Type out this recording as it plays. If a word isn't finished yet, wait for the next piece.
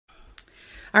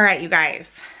All right, you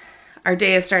guys, our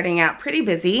day is starting out pretty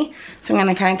busy, so I'm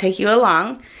gonna kind of take you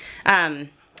along.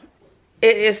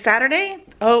 It is Saturday.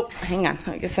 Oh, hang on,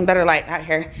 let me get some better light out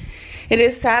here. It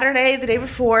is Saturday, the day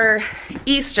before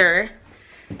Easter,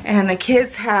 and the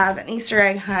kids have an Easter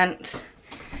egg hunt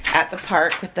at the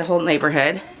park with the whole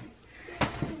neighborhood.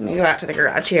 Let me go out to the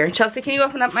garage here. Chelsea, can you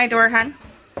open up my door, hon?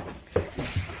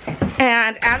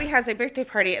 And Abby has a birthday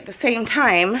party at the same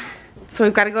time, so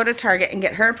we've got to go to Target and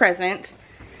get her a present.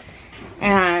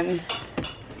 And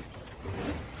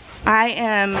I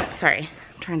am, sorry,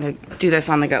 I'm trying to do this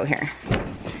on the go here.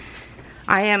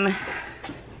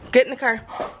 Get in the car.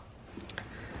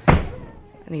 I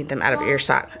need them out of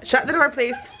earshot. Shut the door,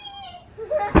 please.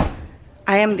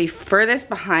 I am the furthest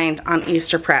behind on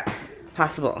Easter prep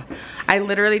possible. I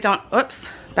literally don't, oops,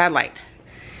 bad light.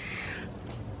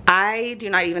 I do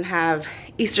not even have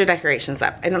Easter decorations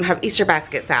up. I don't have Easter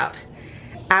baskets out.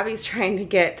 Abby's trying to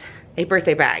get a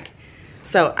birthday bag.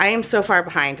 So I am so far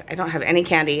behind. I don't have any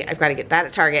candy. I've got to get that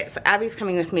at Target. So Abby's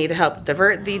coming with me to help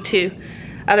divert the two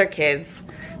other kids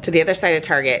to the other side of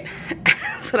Target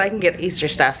so that I can get Easter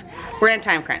stuff. We're in a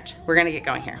time crunch. We're gonna get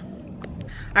going here.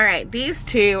 All right, these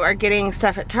two are getting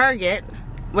stuff at Target.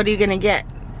 What are you gonna get?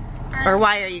 Or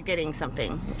why are you getting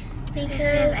something? Because we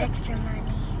have extra money.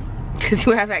 Because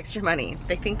you have extra money.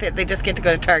 They think that they just get to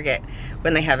go to Target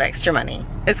when they have extra money.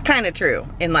 It's kind of true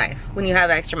in life. When you have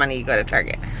extra money, you go to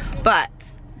Target. But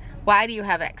why do you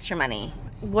have extra money?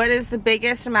 What is the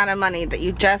biggest amount of money that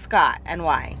you just got and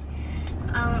why?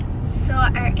 So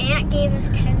our aunt gave us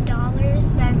 $10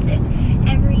 since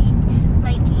every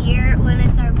year when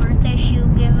it's our birthday, she'll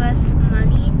give us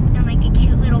money and like a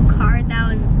cute little card that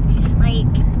would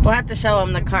We'll have to show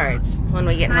them the cards when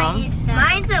we get home.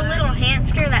 Mine's a little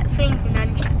hamster that swings the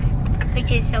nunchucks,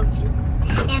 which is so cute.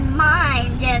 And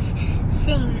mine just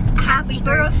sings happy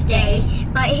birthday,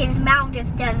 but his mouth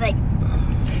just does like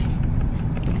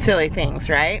silly things,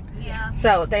 right? Yeah.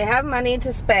 So they have money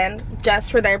to spend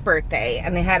just for their birthday,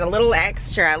 and they had a little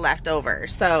extra left over.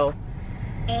 So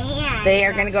they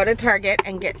are gonna go to Target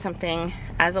and get something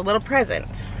as a little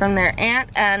present from their aunt,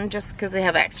 and just because they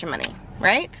have extra money,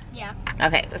 right? Yeah.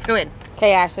 Okay, let's go in.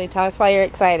 Okay, Ashley, tell us why you're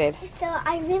excited. So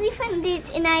I really found this,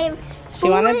 and I have She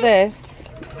wanted this.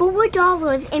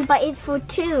 $4, and but it's for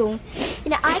two,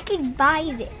 and I could buy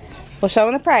it. We'll show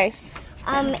them the price.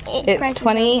 It's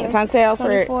 20. It's on sale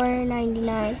for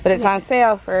 $24.99. but it's on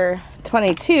sale for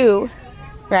 22,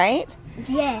 right?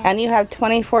 Yeah. And you have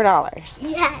 $24.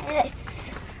 Yes.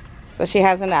 So she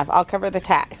has enough. I'll cover the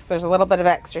tax. There's a little bit of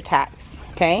extra tax,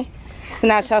 okay? So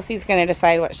now Chelsea's gonna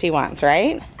decide what she wants,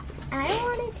 right? I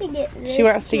wanted to get this. She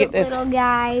wants to get this little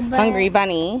guy, but hungry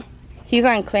bunny. He's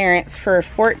on clearance for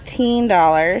 $14,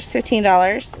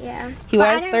 $15. Yeah. He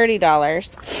was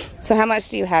 $30. So how much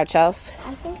do you have, Chelsea?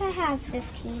 I think I have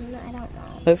 15. I don't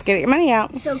know. Let's get your money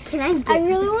out. So can I get I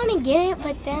really want to get it,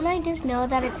 but then I just know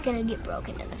that it's gonna get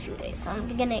broken in a few days. So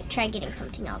I'm gonna try getting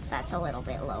something else that's a little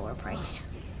bit lower priced.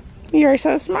 You're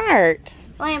so smart.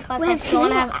 Well, and plus I still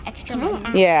want to have extra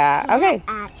money. Yeah, okay.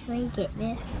 Can I actually get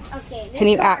this? Okay. Can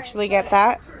you actually get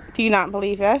that? Do you not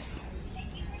believe us?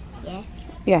 Yeah.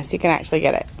 Yes, you can actually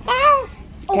get it.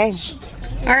 Okay.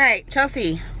 All right,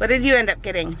 Chelsea, what did you end up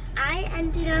getting? I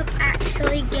ended up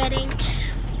actually getting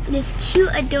this cute,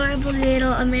 adorable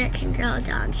little American Girl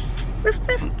dog. Ruff,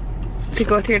 ruff. To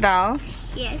go with your dolls?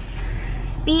 Yes.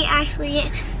 Me and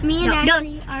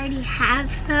Ashley already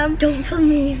have some. Don't tell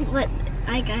me what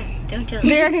I got. Don't tell me.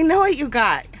 They already know what you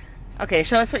got. Okay,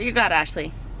 show us what you got,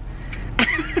 Ashley.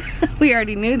 We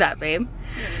already knew that, babe.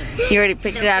 You already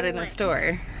picked it out in the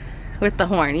store. With the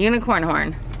horn, unicorn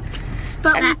horn.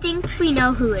 But we think we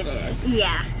know who it is.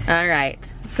 Yeah. All right.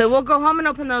 So we'll go home and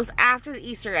open those after the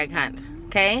Easter egg hunt,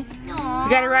 okay? Aww. We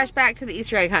gotta rush back to the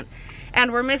Easter egg hunt.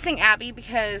 And we're missing Abby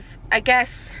because I guess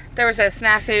there was a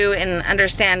snafu in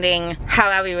understanding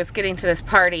how Abby was getting to this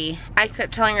party. I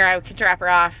kept telling her I could drop her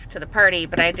off to the party,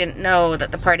 but I didn't know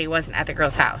that the party wasn't at the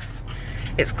girl's house.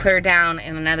 It's clear down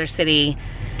in another city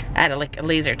at a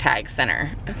laser tag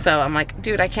center. So I'm like,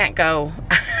 dude, I can't go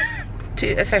to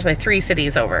essentially 3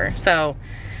 cities over. So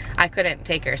I couldn't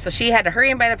take her. So she had to hurry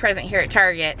and buy the present here at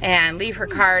Target and leave her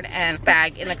card and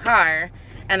bag in the car,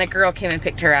 and the girl came and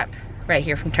picked her up right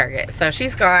here from Target. So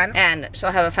she's gone, and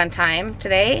she'll have a fun time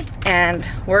today, and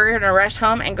we're gonna rush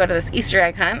home and go to this Easter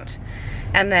egg hunt.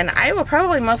 And then I will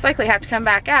probably most likely have to come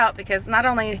back out because not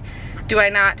only do I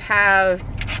not have,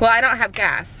 well, I don't have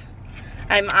gas.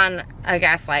 I'm on a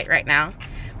gas light right now,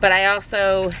 but I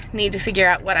also need to figure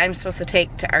out what I'm supposed to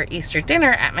take to our Easter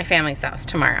dinner at my family's house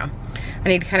tomorrow. I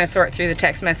need to kind of sort through the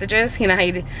text messages. You know how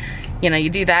you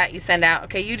do that, you send out,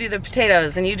 okay, you do the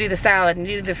potatoes and you do the salad and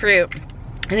you do the fruit.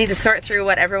 I need to sort through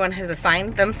what everyone has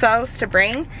assigned themselves to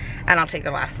bring, and I'll take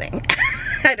the last thing.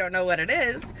 I don't know what it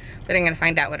is, but I'm gonna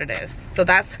find out what it is. So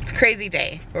it's crazy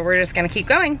day, but we're just gonna keep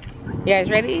going. You guys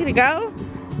ready to go?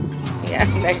 Yeah,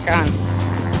 they're gone.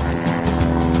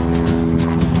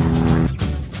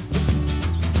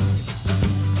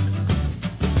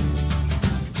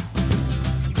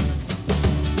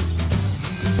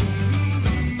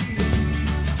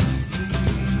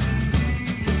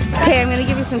 Okay, I'm gonna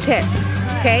give you some tips,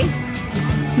 okay?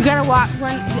 You gotta run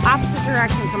the opposite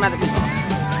direction from other people,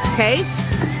 okay?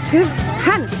 Because,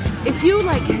 hun, if you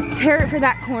like tear it for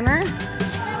that corner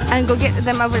and go get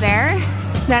them over there,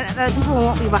 then the people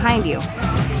won't be behind you.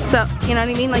 So, you know what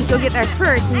I mean? Like, you'll get there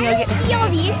first and you'll get... I see all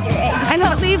the Easter eggs. I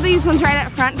know, leave these ones right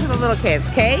up front for the little kids,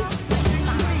 okay?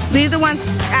 Leave the ones,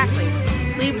 actually,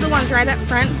 leave the ones right up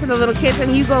front for the little kids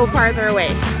and you go farther away.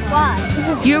 Why?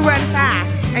 You run fast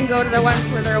and go to the ones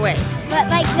further away. But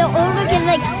like the older kids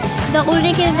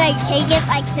take it,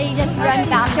 like they just run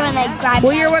faster and like grab it.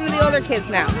 Well, you're one of the older kids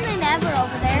now. I'm never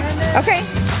over there. Okay.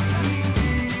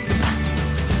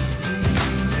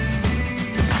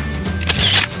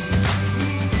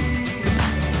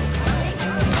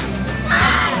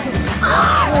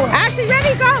 Ashley,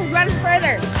 ready? Go! Run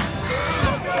further.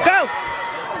 Go!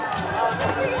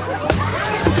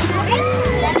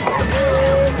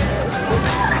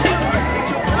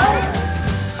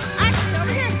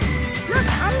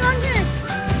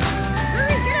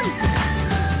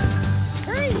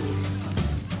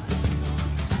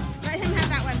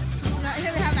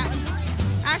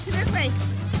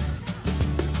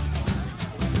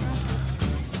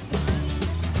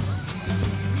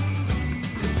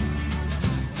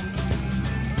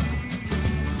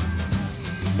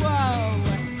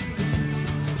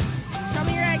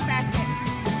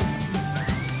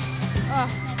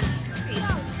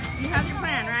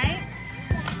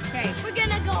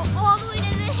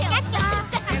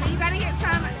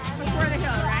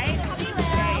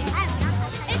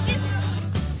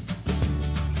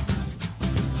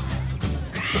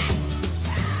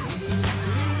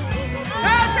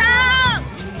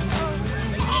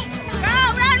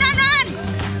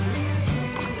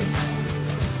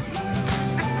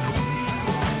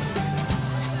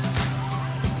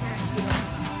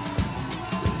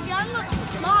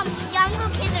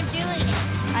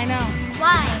 I know.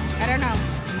 Why? I don't know.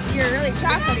 You're really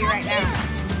chocolatey right now.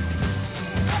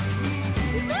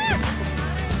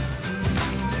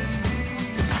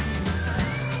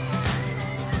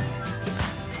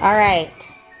 All right.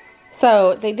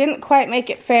 So they didn't quite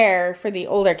make it fair for the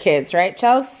older kids, right,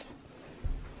 Chels?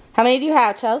 How many do you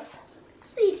have, Chels?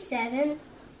 At least 7. You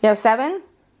have 7?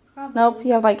 Probably. Nope,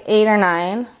 you have like 8 or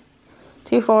 9.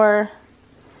 2, 4.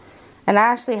 And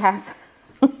Ashley has,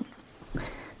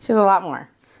 she has a lot more.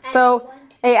 So,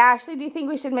 hey Ashley, do you think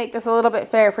we should make this a little bit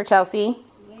fair for Chelsea?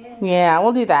 Yeah,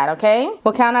 we'll do that, okay?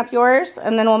 We'll count up yours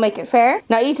and then we'll make it fair.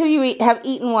 Now each of you have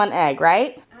eaten 1 egg,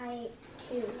 right? I ate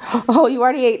 2. Oh, you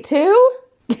already ate 2?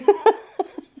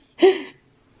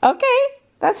 Okay,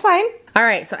 that's fine. All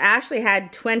right, so Ashley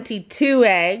had 22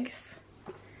 eggs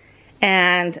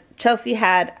and Chelsea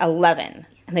had 11.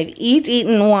 And they've each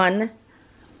eaten 1,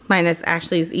 minus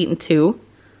Ashley's eaten 2,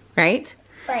 right?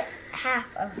 But half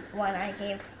of one I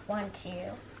gave 1 to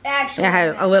you. Actually, I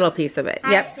have a little piece of it.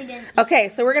 Yep. Okay,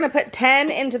 so we're gonna put 10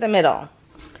 into the middle.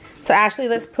 So Ashley,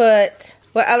 let's put,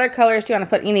 what other colors do you want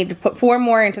to put? You need to put 4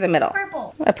 more into the middle.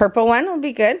 Purple. A purple one would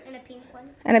be good. And a pink one.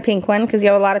 And a pink one, because you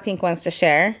have a lot of pink ones to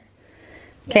share.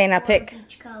 Okay, now pick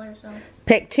Each color, so.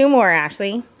 Pick 2 more,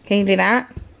 Ashley. Can you do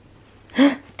that?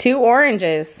 2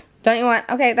 oranges. Don't you want,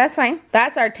 okay, that's fine.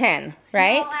 That's our 10,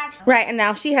 right? No, actually. Right, and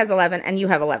now she has 11 and you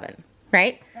have 11,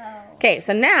 right? So. Okay,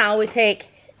 so now we take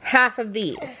half of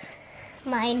these.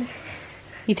 Mine.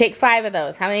 You take 5 of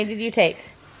those. How many did you take?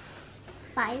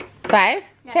 5. 5?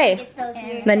 Okay.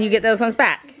 Then you get those ones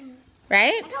back,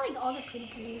 right? I got like all the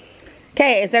pink ones.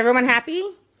 Okay, is everyone happy?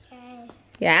 Okay.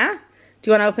 Yeah? Do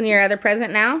you want to open your other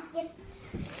present now? Yes.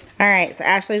 All right, so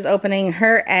Ashley's opening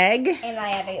her egg. And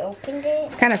I already opened it.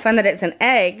 It's kind of fun that it's an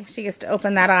egg. She gets to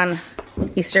open that on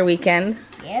Easter weekend.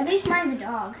 Yeah. At least mine's a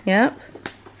dog. Yep.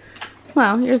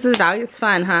 Well, yours is a dog. It's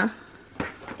fun, huh?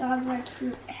 Dogs are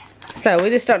cute. So we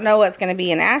just don't know what's going to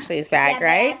be in Ashley's bag, Yeah,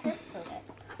 right?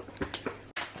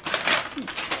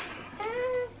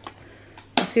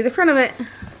 Let's see the front of it.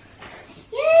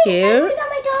 Yay! Cute. I got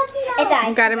my doggy out.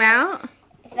 You got him out?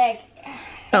 It's like.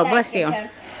 Oh, bless you.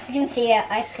 You can see it,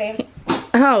 ice cream.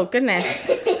 Oh, goodness.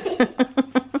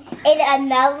 And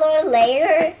another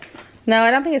layer. No,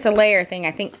 I don't think it's a layer thing.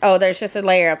 I think, oh, there's just a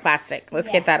layer of plastic. Let's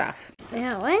get that off.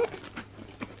 Yeah, what?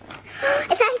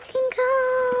 It's ice cream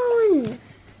cone.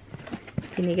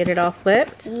 Can you get it all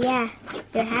flipped? Yeah,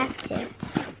 you have to.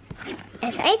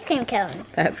 It's ice cream cone.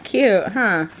 That's cute,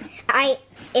 huh?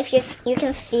 If you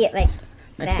can see it like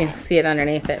I that. can see it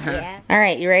underneath it, huh? Yeah. All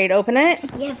right, you ready to open it?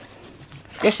 Yep.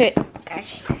 Squish it.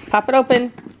 Gosh. Pop it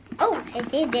open. Oh, I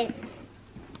did it.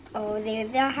 Oh,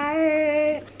 there's the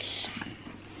heart.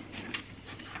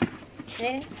 Should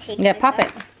I just take Yeah, this pop out?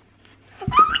 it.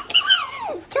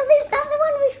 Chelsea's not the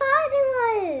one we thought it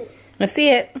was. Let's see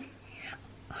it.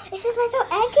 It says little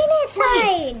egg in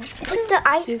inside. Put the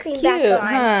ice She's cream cute, back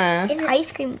on. huh? The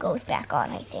ice cream goes back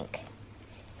on, I think.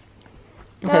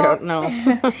 I don't know.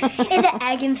 There's an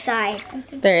egg inside.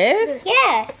 There is?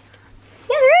 Yeah.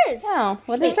 Yeah, there is. Oh,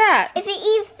 what is that? It's an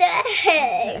Easter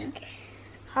egg.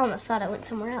 I almost thought I went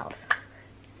somewhere else.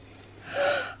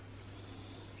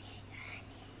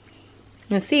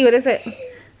 Let's see, what is it? All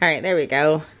right, there we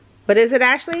go. What is it,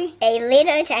 Ashley? A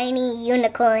little tiny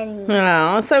unicorn.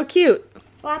 Oh, so cute.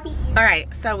 Floppy. All right,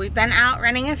 so we've been out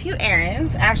running a few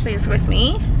errands. Ashley's with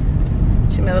me.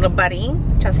 She's my little buddy.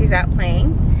 Chelsea's out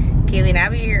playing. Kaylee and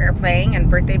Abby are playing and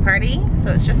birthday party.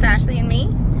 So it's just Ashley and me.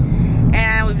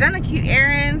 And we've done a few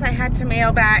errands. I had to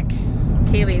mail back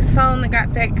Kaylee's phone that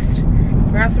got fixed.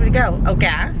 Where else did we go? Oh,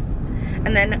 gas.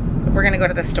 And then we're gonna go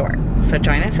to the store. So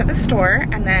join us at the store.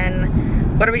 And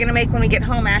then what are we gonna make when we get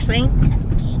home, Ashley?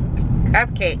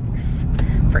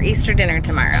 Cupcakes for Easter dinner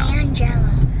tomorrow. And Jello.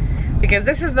 Because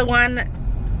this is the one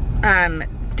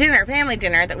family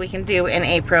dinner that we can do in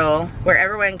April where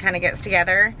everyone kind of gets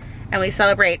together and we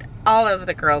celebrate all of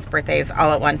the girls' birthdays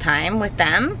all at one time with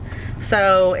them.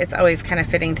 So it's always kind of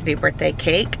fitting to do birthday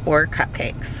cake or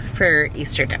cupcakes for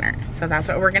Easter dinner. So that's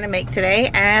what we're gonna make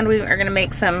today, and we are gonna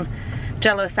make some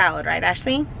Jello salad, right,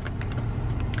 Ashley?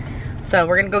 So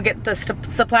we're gonna go get the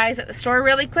supplies at the store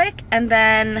really quick, and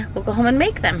then we'll go home and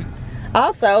make them.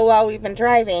 Also, while we've been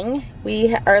driving,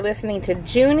 we are listening to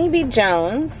Junie B.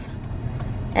 Jones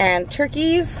and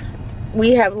Turkeys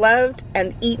We Have Loved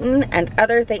and Eaten and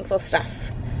Other Thankful Stuff.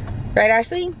 Right,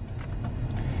 Ashley?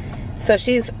 So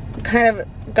she's kind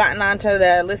of gotten onto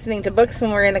the listening to books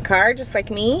when we're in the car, just like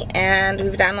me, and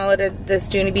we've downloaded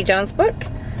this Junie B. Jones book,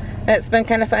 and it's been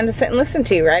kind of fun to sit and listen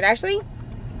to, right, Ashley?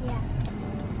 Yeah.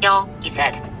 Y'all, he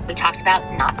said, we talked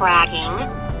about not bragging,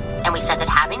 and we said that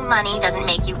having money doesn't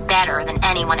make you better than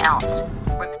anyone else.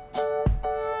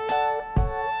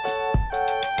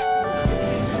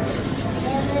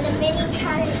 There's a mini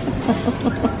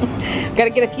cart. Gotta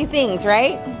get a few things,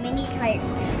 right? Mini carts.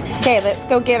 Okay, let's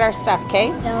go get our stuff, okay?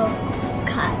 So,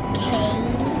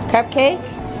 cupcake.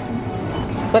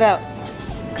 Cupcakes. What else?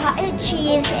 Cottage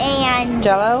cheese and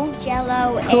Jello?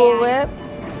 Jello Cool and Whip?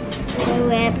 Cool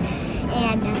Whip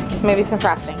and Maybe some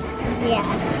frosting.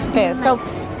 yeah. Okay, let's go.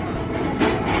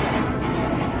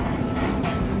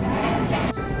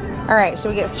 All right, should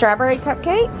we get strawberry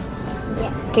cupcakes?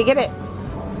 Yeah. Okay, get it.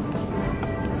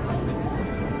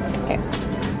 Okay,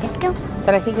 Let's go.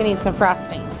 but I think we need some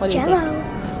frosting. What do you think?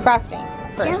 Jello. Frosting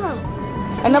first. Jello.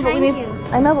 I know, but we need. Behind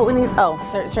you. I know, but we need. Oh,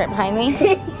 there it's right behind me.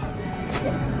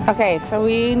 Okay, so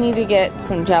we need to get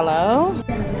some Jello.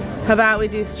 How about we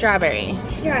do strawberry?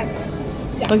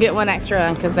 Strawberry. We'll get one extra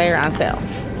one because they are on sale.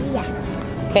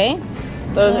 Yeah. Okay,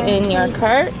 those are in your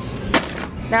cart.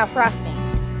 Now frosting.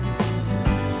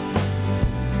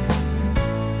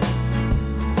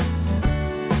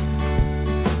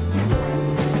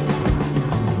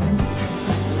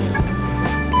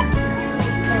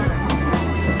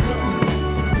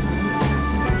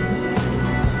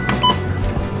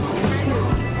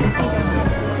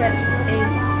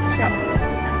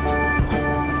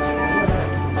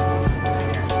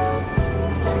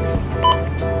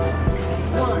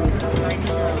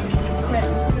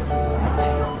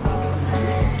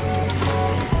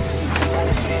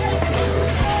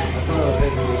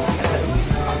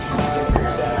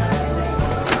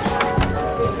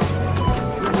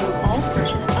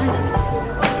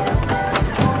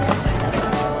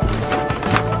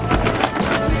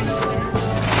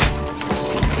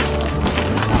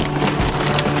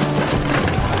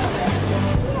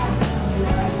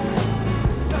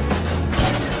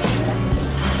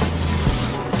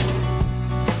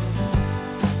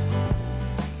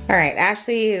 All right,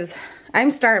 Ashley is,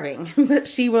 I'm starving, but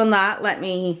she will not let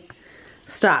me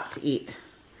stop to eat.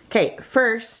 Okay,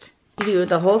 first, you do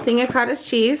the whole thing of cottage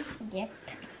cheese. Yep.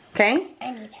 Okay?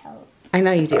 I need help. I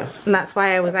know you do. And that's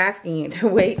why I was asking you to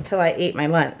wait till I ate my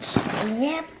lunch.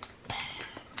 Yep.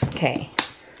 Okay,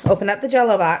 open up the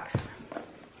Jello box.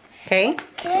 Okay?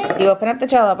 Okay. You open up the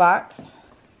Jello box.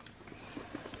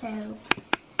 So,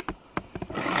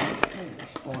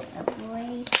 let's pull the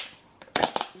boy.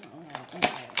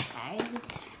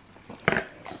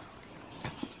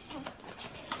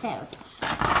 So,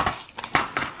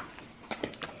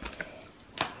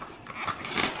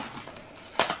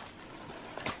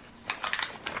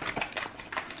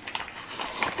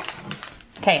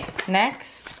 Okay,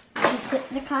 next. You put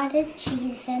the cottage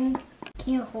cheese in.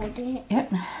 Can you hold it?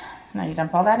 Yep. Now you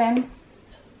dump all that in.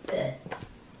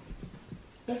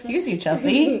 Excuse you,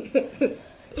 Chelsea.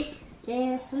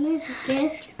 Yeah, sometimes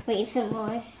just wait some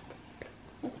more.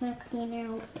 It's not clean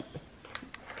out.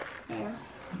 There.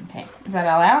 Okay, is that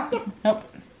all out? Yep. Nope.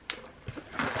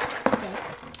 Okay.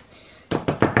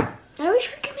 I wish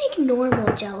we could make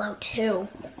normal Jell-O too.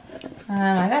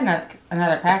 I got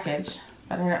another package,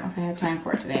 but I don't know if I have time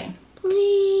for it today.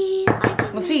 Please, I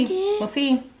can We'll make see. it. We'll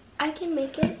see. I can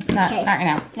make it. Not Okay. right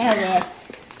now. Now this.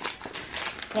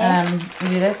 We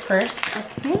do this first.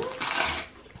 Okay.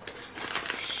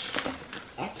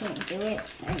 I can't do it.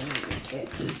 I need to do it.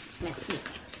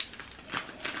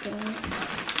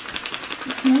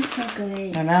 It smells so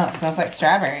good. I know, it smells like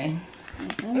strawberry.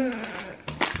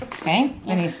 Okay,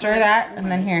 and you stir that,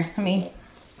 and then here, let me.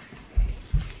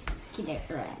 Get it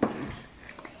right.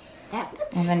 That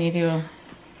looks And then you do.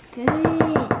 good.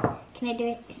 Can I do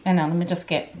it? I know, let me just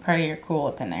get part of your Cool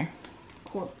Whip in there.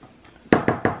 Cool.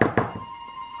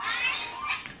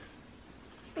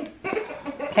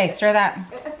 Okay, stir that.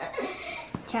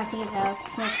 Chopping it out.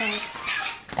 Smells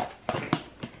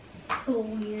so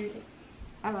weird.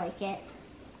 I like it.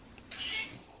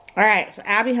 All right, so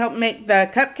Abby helped make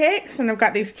the cupcakes, and I've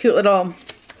got these cute little,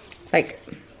 like,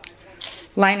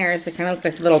 liners that kind of look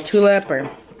like a little tulip or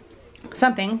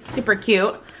something. Super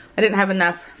cute. I didn't have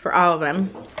enough for all of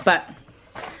them, but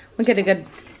we get a good,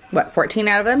 what, 14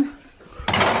 out of them?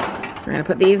 So we're gonna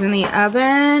put these in the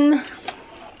oven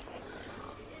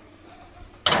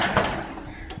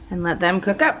and let them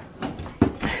cook up.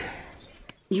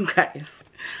 You guys,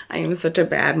 I am such a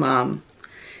bad mom.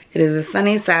 It is a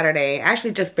sunny Saturday.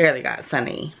 Actually, just barely got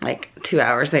sunny, like 2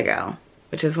 hours ago,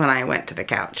 which is when I went to the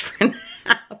couch for a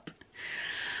nap.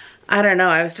 I don't know,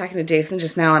 I was talking to Jason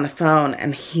just now on the phone,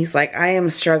 and he's like, I am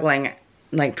struggling,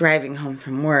 like, driving home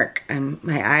from work, and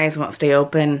my eyes won't stay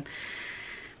open.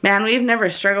 Man, we've never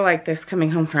struggled like this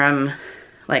coming home from,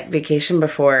 like, vacation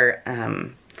before.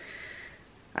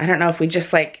 I don't know if we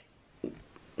just, like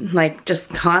just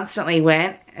constantly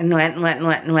went and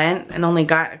only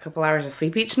got a couple hours of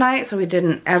sleep each night, so we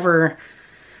didn't ever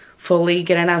fully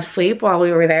get enough sleep while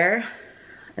we were there.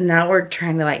 And now we're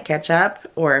trying to, like, catch up,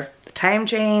 or the time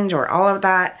change, or all of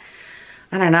that.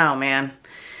 I don't know, man.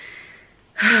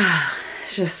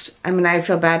 It's just, I mean, I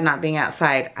feel bad not being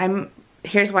outside.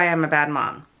 Here's why I'm a bad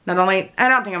mom. Not only, I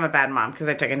don't think I'm a bad mom because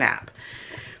I took a nap.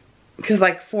 Because,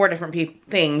 like, 4 different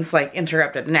things, like,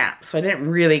 interrupted the nap. So I didn't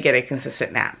really get a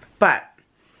consistent nap. But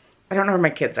I don't know where my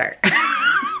kids are.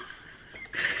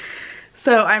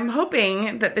 So I'm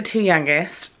hoping that the 2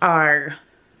 youngest are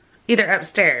either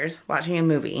upstairs watching a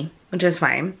movie, which is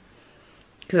fine,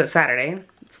 because it's Saturday,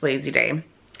 it's a lazy day,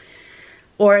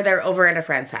 or they're over at a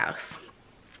friend's house.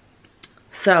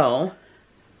 So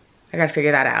I gotta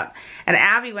figure that out. And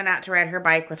Abby went out to ride her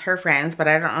bike with her friends, but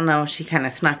I don't know, she kind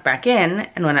of snuck back in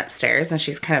and went upstairs, and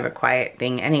she's kind of a quiet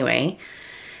thing anyway.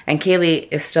 And Kaylee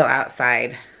is still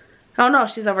outside. Oh no,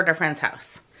 she's over at her friend's house.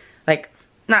 Like,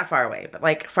 not far away, but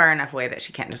like far enough away that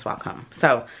she can't just walk home.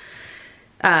 So,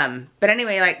 but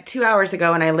anyway, like 2 hours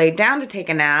ago when I laid down to take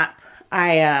a nap,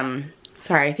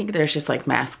 sorry, I think there's just like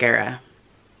mascara,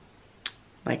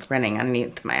 like running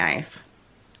underneath my eyes.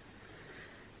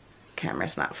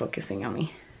 Camera's not focusing on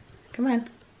me. Come on.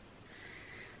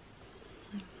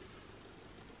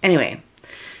 Anyway,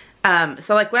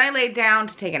 so like when I laid down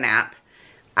to take a nap,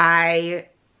 I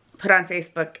put on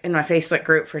Facebook, in my Facebook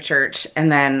group for church,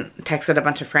 and then texted a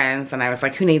bunch of friends, and I was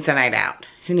like, who needs a night out?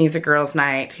 Who needs a girls'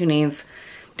 night? Who needs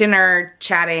dinner,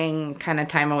 chatting, kind of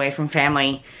time away from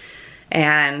family?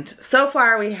 And so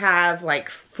far we have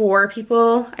like 4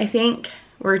 people, I think.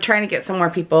 We're trying to get some more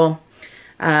people.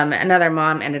 Another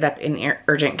mom ended up in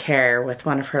urgent care with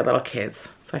one of her little kids,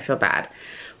 so I feel bad.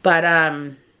 But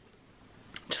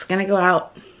just gonna go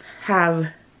out, have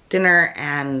dinner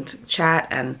and chat,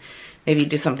 and maybe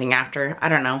do something after. I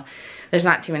don't know. There's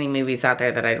not too many movies out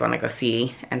there that I'd want to go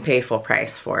see and pay full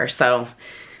price for, so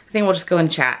I think we'll just go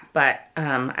and chat. But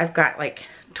I've got like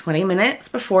 20 minutes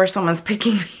before someone's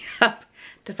picking me up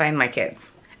to find my kids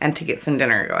and to get some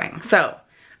dinner going. So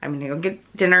I'm gonna go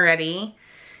get dinner ready,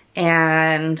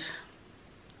 and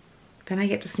then I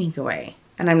get to sneak away,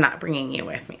 and I'm not bringing you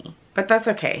with me, but that's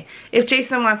okay. If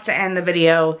Jason wants to end the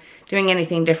video doing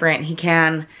anything different, he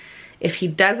can. If he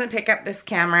doesn't pick up this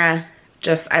camera,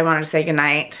 I wanted to say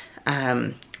goodnight.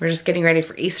 We're just getting ready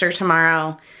for Easter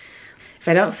tomorrow. If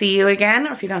I don't see you again,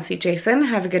 or if you don't see Jason,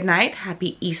 have a good night.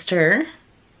 Happy Easter.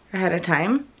 ahead of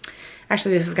time.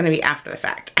 Actually, this is gonna be after the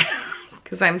fact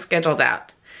because I'm scheduled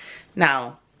out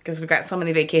now because we've got so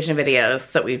many vacation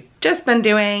videos that we've just been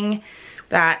doing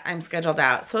that I'm scheduled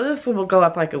out. So this will go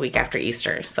up like a week after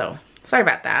Easter. So sorry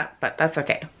about that, but that's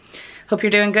okay. Hope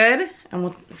you're doing good and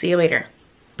we'll see you later.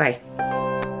 Bye.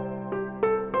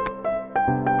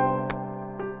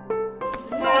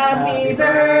 Happy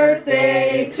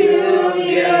birthday to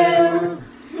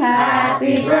you.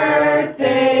 Happy birthday.